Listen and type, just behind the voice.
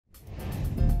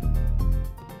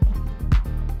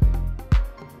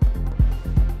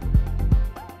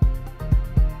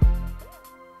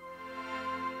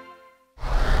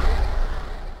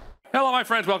my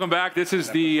friends, welcome back. This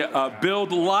is the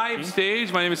Build Live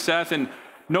stage. My name is Seth, and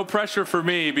no pressure for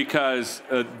me because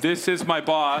this is my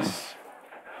boss,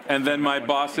 and then my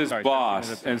boss's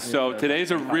boss. And so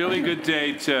today's a really good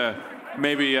day to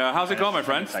maybe, how's it going, my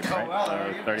friends?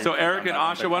 So Eric and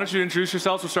Asha, why don't you introduce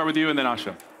yourselves? We'll start with you, and then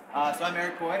Asha. So I'm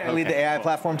Eric Boyd. I lead the AI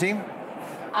platform team.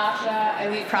 Asha, I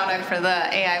lead product for the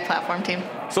AI platform team.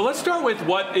 So let's start with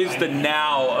what is the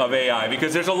now of AI,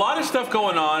 because there's a lot of stuff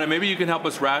going on, and maybe you can help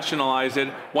us rationalize it.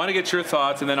 Want to get your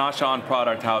thoughts, and then Asha on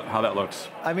product, how that looks.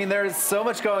 I mean, there's so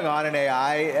much going on in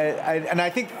AI, and I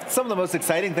think some of the most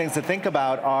exciting things to think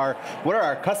about are what are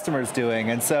our customers doing?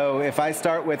 And so if I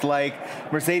start with like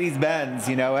Mercedes-Benz,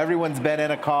 you know, everyone's been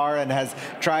in a car and has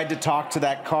tried to talk to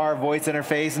that car voice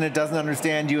interface, and it doesn't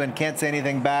understand you and can't say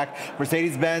anything back.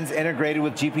 Mercedes-Benz integrated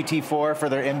with GPT-4 for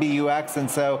their MBUX,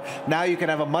 and so now you can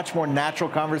have a much more natural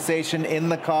conversation in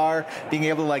the car, being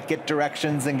able to like get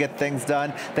directions and get things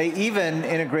done. They even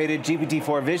integrated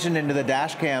GPT-4 vision into the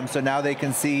dash cam, so now they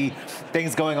can see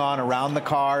things going on around the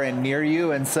car and near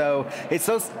you. And so it's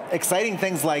those exciting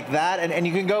things like that, and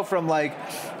you can go from like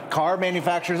car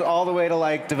manufacturers all the way to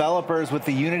like developers with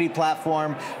the Unity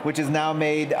platform, which has now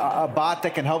made a bot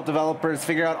that can help developers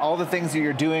figure out all the things that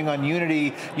you're doing on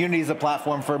Unity. Unity is a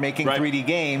platform for making 3D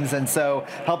games, and so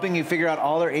helping you figure out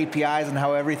all their APIs and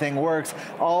how everything works,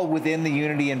 all within the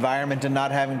Unity environment and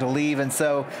not having to leave. And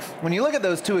so when you look at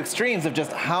those two extremes of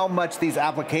just how much these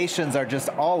applications are just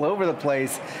all over the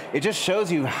place, it just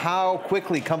shows you how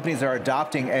quickly companies are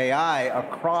adopting AI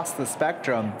across the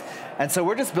spectrum. And so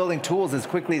we're just building tools as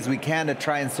quickly as we can to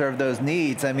try and serve those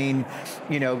needs. I mean,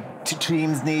 you know,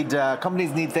 companies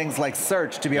need things like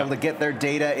search to be able to get their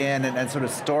data in and sort of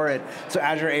store it. So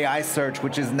Azure AI Search,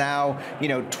 which is now, you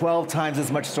know, 12 times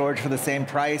as much storage for the same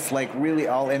price, like really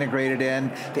all integrated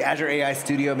in. The Azure AI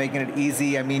Studio making it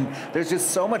easy. I mean, there's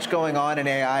just so much going on in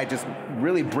AI, just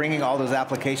really bringing all those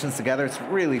applications together. It's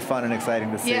really fun and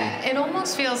exciting to see. Yeah, it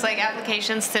almost feels like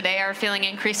applications today are feeling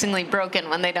increasingly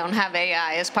broken when they don't have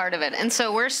AI as part of it. And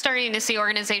so we're starting to see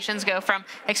organizations go from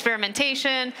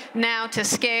experimentation now to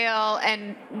scale,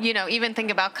 and you know, even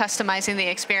think about customizing the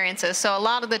experiences. So a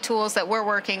lot of the tools that we're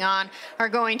working on are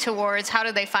going towards how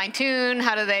do they fine tune,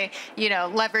 how do they, you know,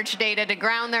 leverage data to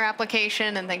ground their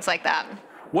application and things like that.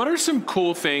 What are some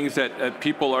cool things that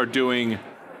people are doing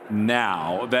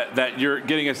now that you're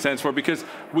getting a sense for? Because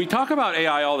we talk about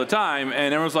AI all the time,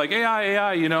 and everyone's like,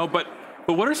 AI, you know, but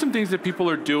what are some things that people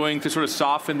are doing to sort of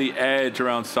soften the edge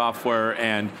around software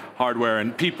and hardware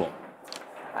and people?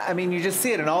 I mean, you just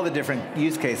see it in all the different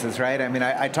use cases, right? I mean,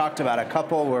 I talked about a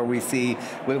couple where we see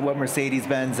what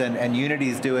Mercedes-Benz and Unity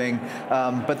is doing,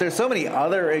 but there's so many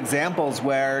other examples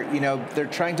where, you know, they're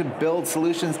trying to build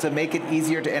solutions to make it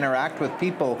easier to interact with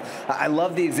people. I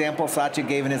love the example Satya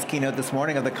gave in his keynote this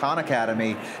morning of the Khan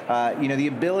Academy. You know, the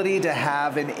ability to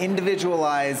have an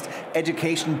individualized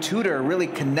education tutor really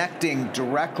connecting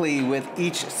directly with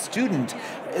each student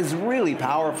is really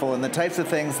powerful, and the types of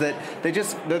things that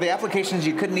they're the applications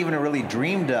you couldn't even have really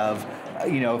dreamed of,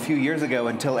 you know, a few years ago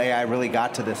until AI really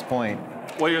got to this point.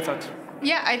 What are your thoughts?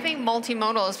 Yeah, I think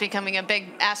multimodal is becoming a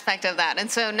big aspect of that.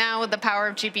 And so now with the power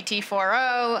of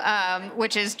GPT-4o,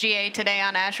 which is GA today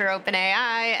on Azure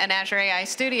OpenAI and Azure AI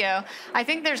Studio, I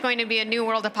think there's going to be a new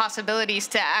world of possibilities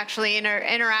to actually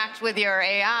interact with your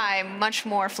AI much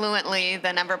more fluently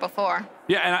than ever before.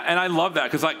 Yeah, and I love that,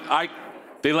 because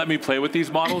they let me play with these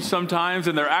models sometimes,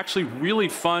 and they're actually really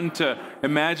fun to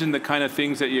imagine the kind of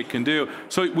things that you can do.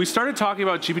 So we started talking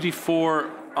about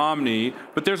GPT-4 Omni,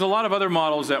 but there's a lot of other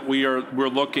models that we're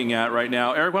looking at right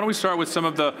now. Eric, why don't we start with some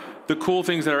of the cool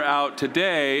things that are out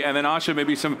today, and then Asha,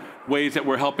 maybe some ways that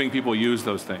we're helping people use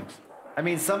those things. I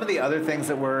mean, some of the other things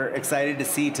that we're excited to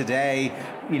see today,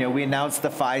 you know, we announced the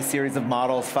Phi series of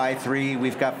models, Phi 3.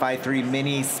 We've got Phi 3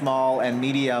 mini, small, and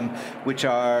medium, which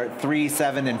are 3,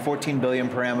 7, and 14 billion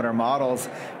parameter models.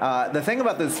 The thing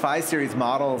about those Phi series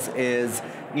models is,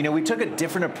 you know, we took a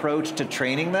different approach to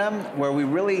training them, where we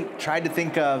really tried to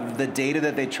think of the data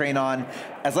that they train on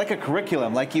as like a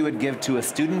curriculum, like you would give to a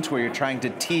student, where you're trying to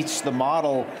teach the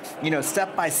model, you know,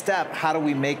 step by step, how do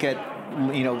we make it,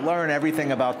 you know, learn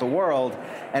everything about the world.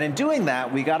 And in doing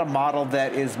that, we got a model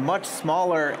that is much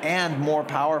smaller and more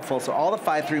powerful. So all the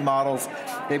Phi 3 models,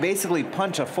 they basically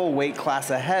punch a full weight class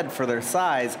ahead for their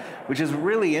size, which is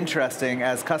really interesting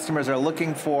as customers are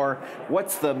looking for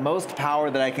what's the most power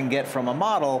that I can get from a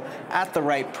model at the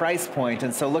right price point.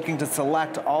 And so looking to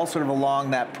select all sort of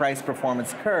along that price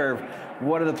performance curve,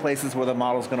 what are the places where the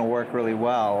model's going to work really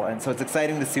well. And so it's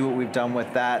exciting to see what we've done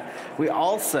with that. We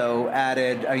also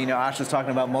added, Asha's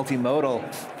talking about multimodal.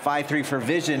 𝗲𝗃 for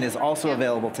vision is also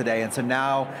available today. And so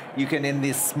now you can, in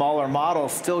these smaller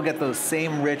models, still get those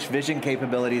same rich vision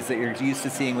capabilities that you're used to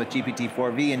seeing with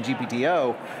GPT-4V and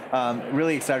GPT-O.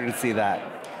 Really excited to see that.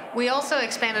 We also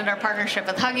expanded our partnership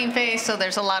with Hugging Face, so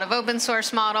there's a lot of open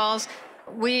source models.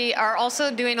 We are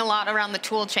also doing a lot around the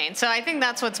tool chain. So I think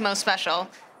that's what's most special.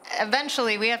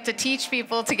 Eventually, we have to teach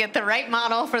people to get the right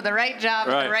model for the right job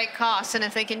at the right cost. And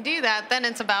if they can do that, then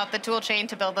it's about the tool chain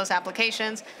to build those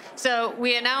applications. So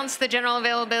we announced the general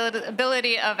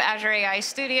availability of Azure AI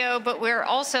Studio, but we're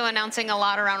also announcing a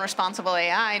lot around responsible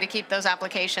AI to keep those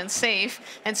applications safe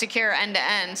and secure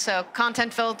end-to-end. So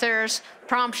content filters,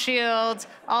 prompt shields,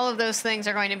 all of those things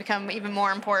are going to become even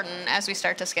more important as we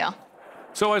start to scale.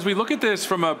 So as we look at this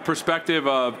from a perspective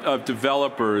of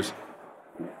developers,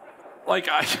 like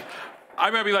I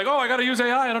might be like, oh, I got to use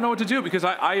AI. I don't know what to do, because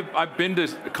I've been to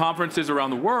conferences around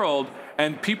the world,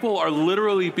 and people are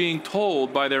literally being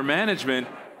told by their management,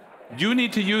 you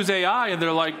need to use AI, and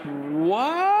they're like,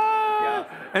 what? Yeah.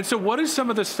 And so what is some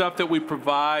of the stuff that we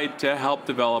provide to help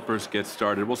developers get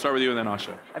started? We'll start with you and then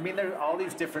Asha. I mean, there are all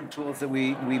these different tools that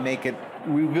we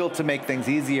built to make things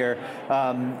easier.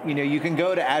 You can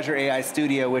go to Azure AI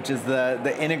Studio, which is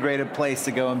the integrated place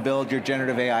to go and build your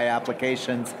generative AI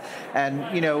applications. And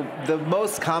the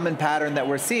most common pattern that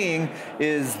we're seeing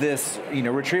is this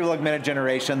retrieval augmented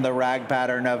generation, the RAG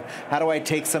pattern of how do I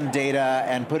take some data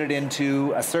and put it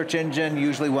into a search engine,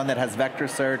 usually one that has vector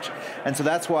search. And so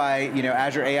that's why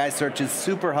Azure AI Search is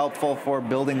super helpful for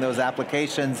building those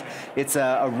applications. It's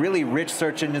a really rich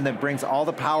search engine that brings all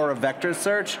the power of vector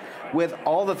search with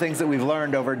all the things that we've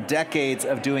learned over decades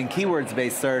of doing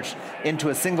keywords-based search into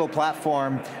a single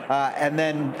platform, and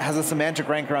then has a semantic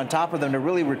ranker on top of them to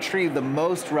really retrieve the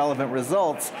most relevant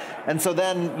results. And so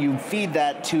then you feed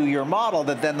that to your model,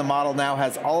 that then the model now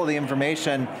has all of the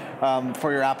information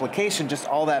for your application, just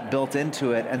all that built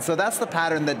into it. And so that's the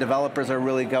pattern that developers are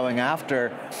really going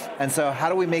after. And so how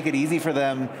do we make it easy for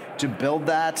them to build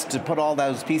that, to put all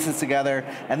those pieces together,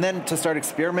 and then to start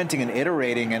experimenting and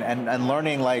iterating and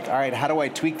learning, like, all right, how do I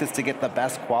tweak this to get the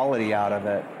best quality out of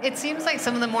it? It seems like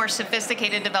some of the more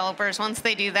sophisticated developers, once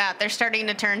they do that, they're starting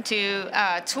to turn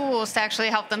to tools to actually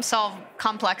help them solve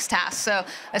complex tasks. So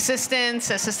Assistant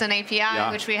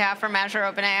API, which we have from Azure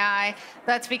OpenAI,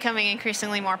 that's becoming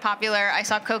increasingly more popular. I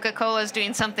saw Coca-Cola is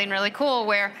doing something really cool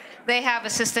where they have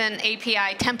Assistant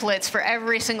API templates for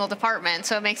every single department,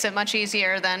 so it makes it much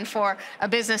easier than for a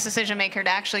business decision maker to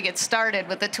actually get started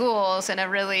with the tools in a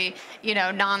really,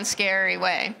 non-scary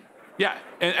way. Yeah,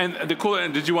 and the cool,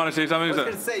 and did you want to say something? I was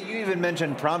going to say, you even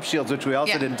mentioned prompt shields, which we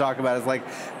also didn't talk about, is like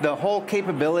the whole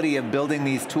capability of building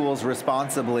these tools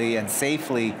responsibly and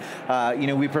safely.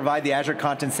 We provide the Azure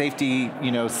Content Safety,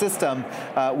 system,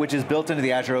 which is built into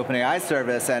the Azure OpenAI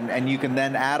service, and you can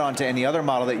then add on to any other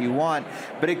model that you want,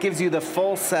 but it gives you the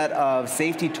full set of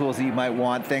safety tools that you might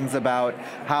want, things about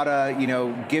how to,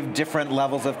 give different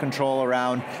levels of control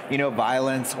around,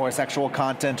 violence or sexual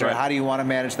content, or how do you want to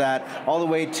manage that, all the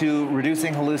way to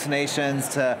reducing hallucinations,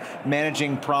 to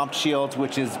managing prompt shields,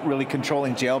 which is really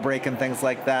controlling jailbreak and things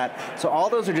like that. So all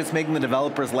those are just making the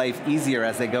developer's life easier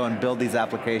as they go and build these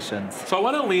applications. So I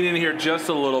want to lean in here just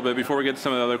a little bit before we get to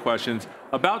some of the other questions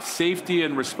about safety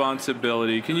and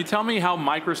responsibility. Can you tell me how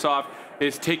Microsoft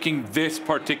is taking this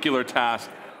particular task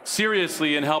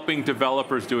seriously and helping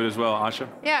developers do it as well? Asha?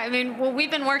 Yeah, we've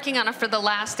been working on it for the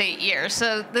last 8 years.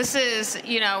 So this is,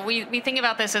 we think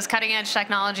about this as cutting edge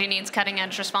technology needs cutting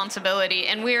edge responsibility.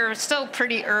 And we're still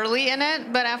pretty early in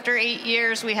it, but after 8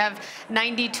 years, we have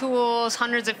 90 tools,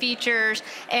 hundreds of features,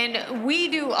 and we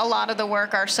do a lot of the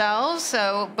work ourselves.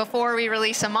 So before we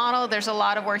release a model, there's a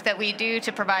lot of work that we do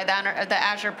to provide the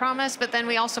Azure promise, but then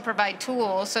we also provide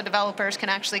tools so developers can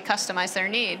actually customize their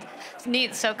needs.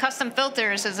 So custom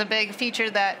filters is a big feature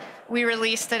that we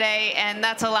released today, and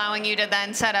that's allowing you to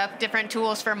then set up different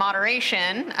tools for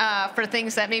moderation for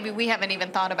things that maybe we haven't even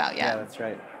thought about yet. Yeah, that's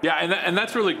right. Yeah, and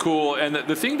that's really cool. And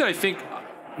the thing that I think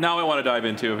now I want to dive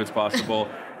into, if it's possible,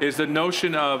 is the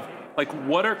notion of, like,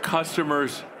 what are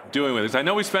customers doing with this? I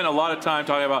know we spent a lot of time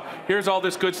talking about, here's all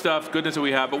this good stuff, goodness that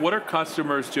we have, but what are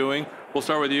customers doing? We'll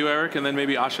start with you, Eric, and then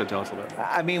maybe Asha, tell us a little bit.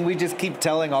 I mean, we just keep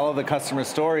telling all of the customer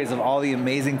stories of all the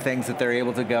amazing things that they're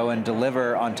able to go and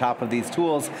deliver on top of these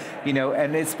tools,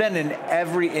 and it's been in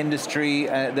every industry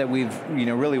that we've,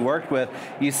 really worked with.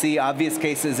 You see obvious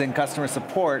cases in customer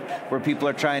support where people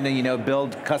are trying to,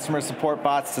 build customer support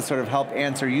bots to sort of help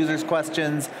answer users'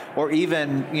 questions, or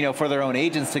even, for their own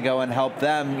agents to go and help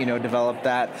them, develop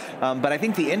that. But I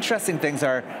think the interesting things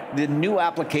are the new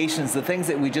applications, the things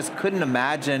that we just couldn't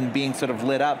imagine being sort of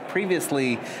lit up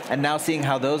previously, and now seeing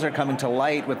how those are coming to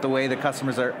light with the way the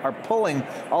customers are pulling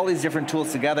all these different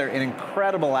tools together in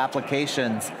incredible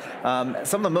applications.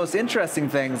 Some of the most interesting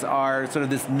things are sort of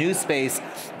this new space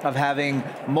of having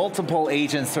multiple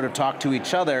agents sort of talk to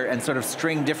each other and sort of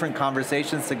string different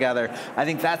conversations together. I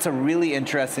think that's a really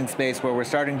interesting space where we're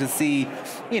starting to see,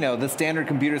 the standard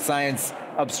computer science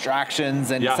abstractions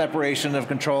and separation of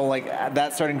control, like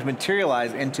that starting to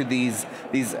materialize into these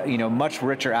much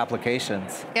richer applications.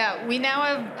 Yeah, we now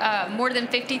have more than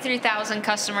 53,000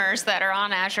 customers that are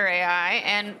on Azure AI,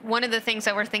 and one of the things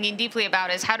that we're thinking deeply about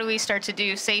is how do we start to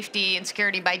do safety and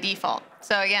security by default?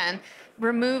 So again,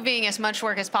 removing as much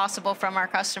work as possible from our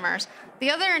customers. The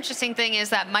other interesting thing is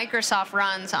that Microsoft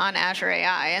runs on Azure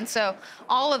AI. And so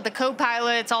all of the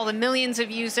co-pilots, all the millions of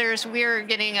users, we're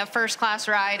getting a first-class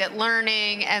ride at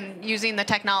learning and using the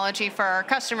technology for our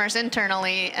customers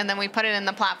internally, and then we put it in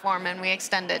the platform and we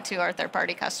extend it to our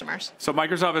third-party customers. So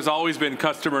Microsoft has always been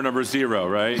customer number 0,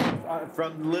 right?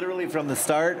 Literally from the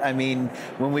start. I mean,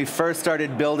 when we first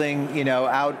started building,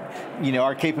 out,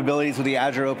 our capabilities with the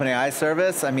Azure OpenAI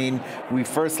service, I mean, we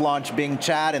first launched Bing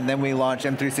Chat, and then we launched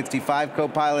M365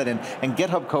 Copilot and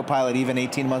GitHub Copilot even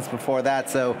 18 months before that.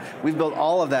 So we've built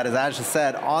all of that, as Asha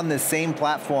said, on the same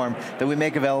platform that we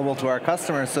make available to our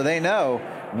customers, so they know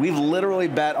we've literally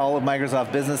bet all of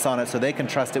Microsoft business on it, so they can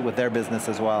trust it with their business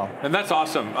as well. And that's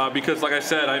awesome, because like I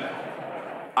said,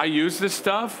 I use this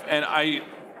stuff, and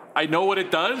I know what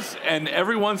it does, and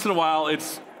every once in a while,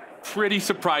 it's pretty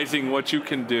surprising what you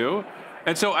can do.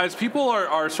 And so as people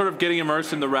are sort of getting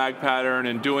immersed in the RAG pattern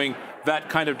and doing that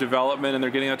kind of development, and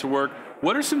they're getting out to work,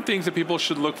 what are some things that people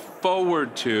should look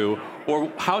forward to,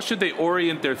 or how should they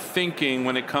orient their thinking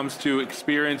when it comes to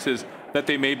experiences that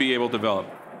they may be able to develop?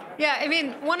 Yeah, I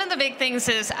mean, one of the big things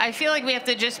is I feel like we have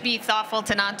to just be thoughtful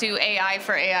to not do AI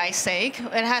for AI's sake.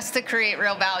 It has to create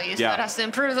real value. So it has to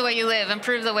improve the way you live,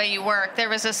 improve the way you work. There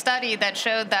was a study that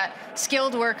showed that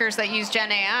skilled workers that use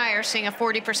Gen AI are seeing a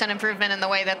 40% improvement in the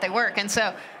way that they work. And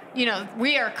so,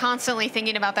 we are constantly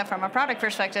thinking about that from a product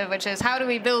perspective, which is how do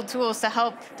we build tools to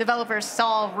help developers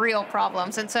solve real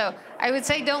problems? And so I would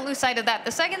say don't lose sight of that.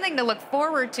 The second thing to look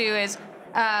forward to is,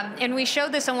 and we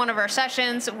showed this in one of our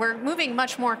sessions, we're moving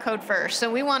much more code first. So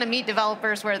we want to meet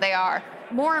developers where they are.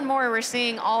 More and more, we're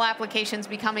seeing all applications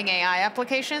becoming AI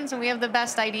applications, and we have the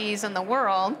best IDEs in the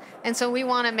world. And so we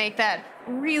want to make that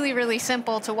really, really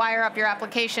simple to wire up your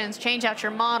applications, change out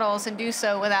your models, and do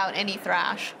so without any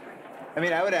thrash. I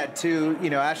mean, I would add too,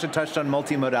 Asha touched on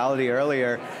multimodality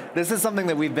earlier. This is something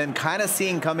that we've been kind of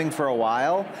seeing coming for a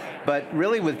while, but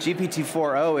really with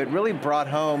GPT-4o, it really brought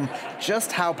home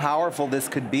just how powerful this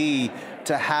could be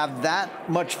to have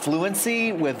that much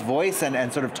fluency with voice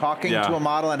and sort of talking to a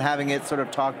model and having it sort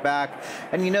of talk back.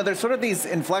 And there's sort of these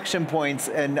inflection points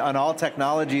on all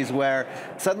technologies where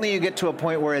suddenly you get to a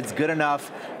point where it's good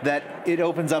enough that it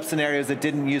opens up scenarios that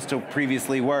didn't used to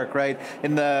previously work, right?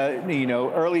 In the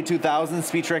early 2000s,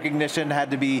 speech recognition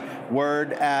had to be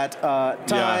word at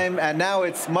time, and now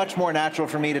it's much more natural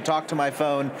for me to talk to my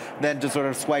phone than to sort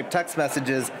of swipe text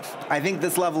messages. I think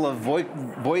this level of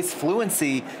voice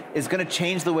fluency is going to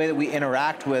change the way that we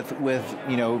interact with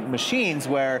machines,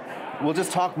 where we'll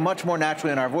just talk much more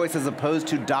naturally in our voice as opposed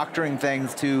to doctoring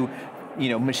things to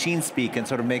machine speak and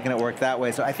sort of making it work that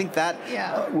way. So I think that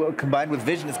combined with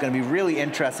vision is going to be really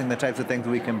interesting, the types of things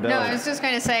we can build. No, I was just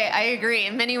going to say, I agree.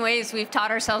 In many ways, we've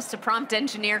taught ourselves to prompt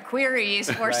engineer queries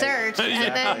or search.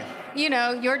 And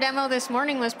then, your demo this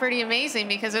morning was pretty amazing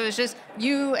because it was just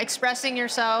you expressing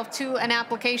yourself to an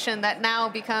application that now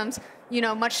becomes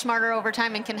much smarter over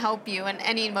time and can help you in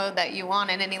any mode that you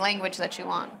want, in any language that you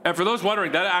want. And for those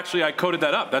wondering, that actually, I coded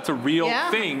that up. That's a real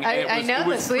thing. I know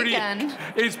this weekend.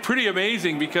 It's pretty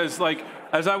amazing because, like,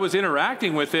 as I was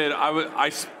interacting with it,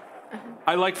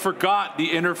 I like forgot the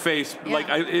interface. Like,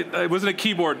 it wasn't a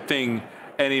keyboard thing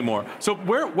anymore. So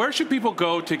where should people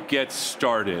go to get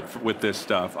started with this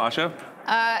stuff? Asha?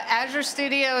 Azure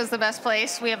Studio is the best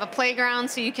place. We have a playground,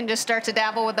 so you can just start to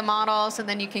dabble with the models, and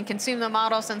then you can consume the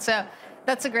models. And so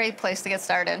That's a great place to get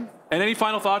started. And any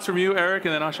final thoughts from you, Eric,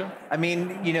 and then Asha? I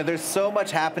mean, there's so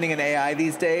much happening in AI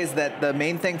these days that the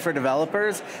main thing for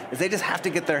developers is they just have to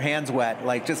get their hands wet.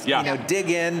 Like just, dig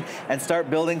in and start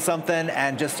building something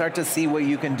and just start to see what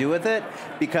you can do with it.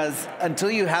 Because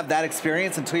until you have that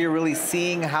experience, until you're really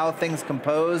seeing how things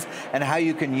compose and how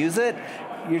you can use it,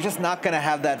 you're just not going to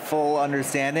have that full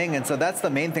understanding. And so that's the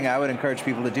main thing I would encourage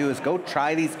people to do is go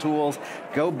try these tools,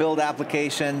 go build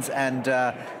applications,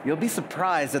 and you'll be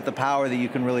surprised at the power that you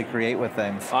can really create with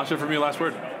things. Asha, from you, last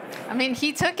word. I mean,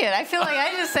 he took it. I feel like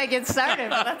I just said get started,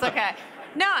 but that's okay.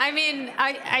 No, I mean,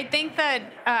 I think that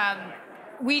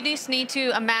we just need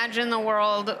to imagine the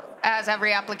world as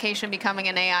every application becoming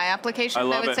an AI application.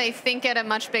 I would say think at a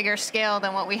much bigger scale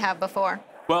than what we have before.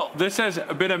 Well, this has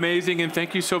been amazing, and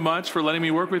thank you so much for letting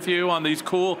me work with you on these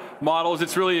cool models.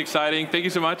 It's really exciting. Thank you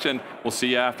so much, and we'll see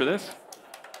you after this.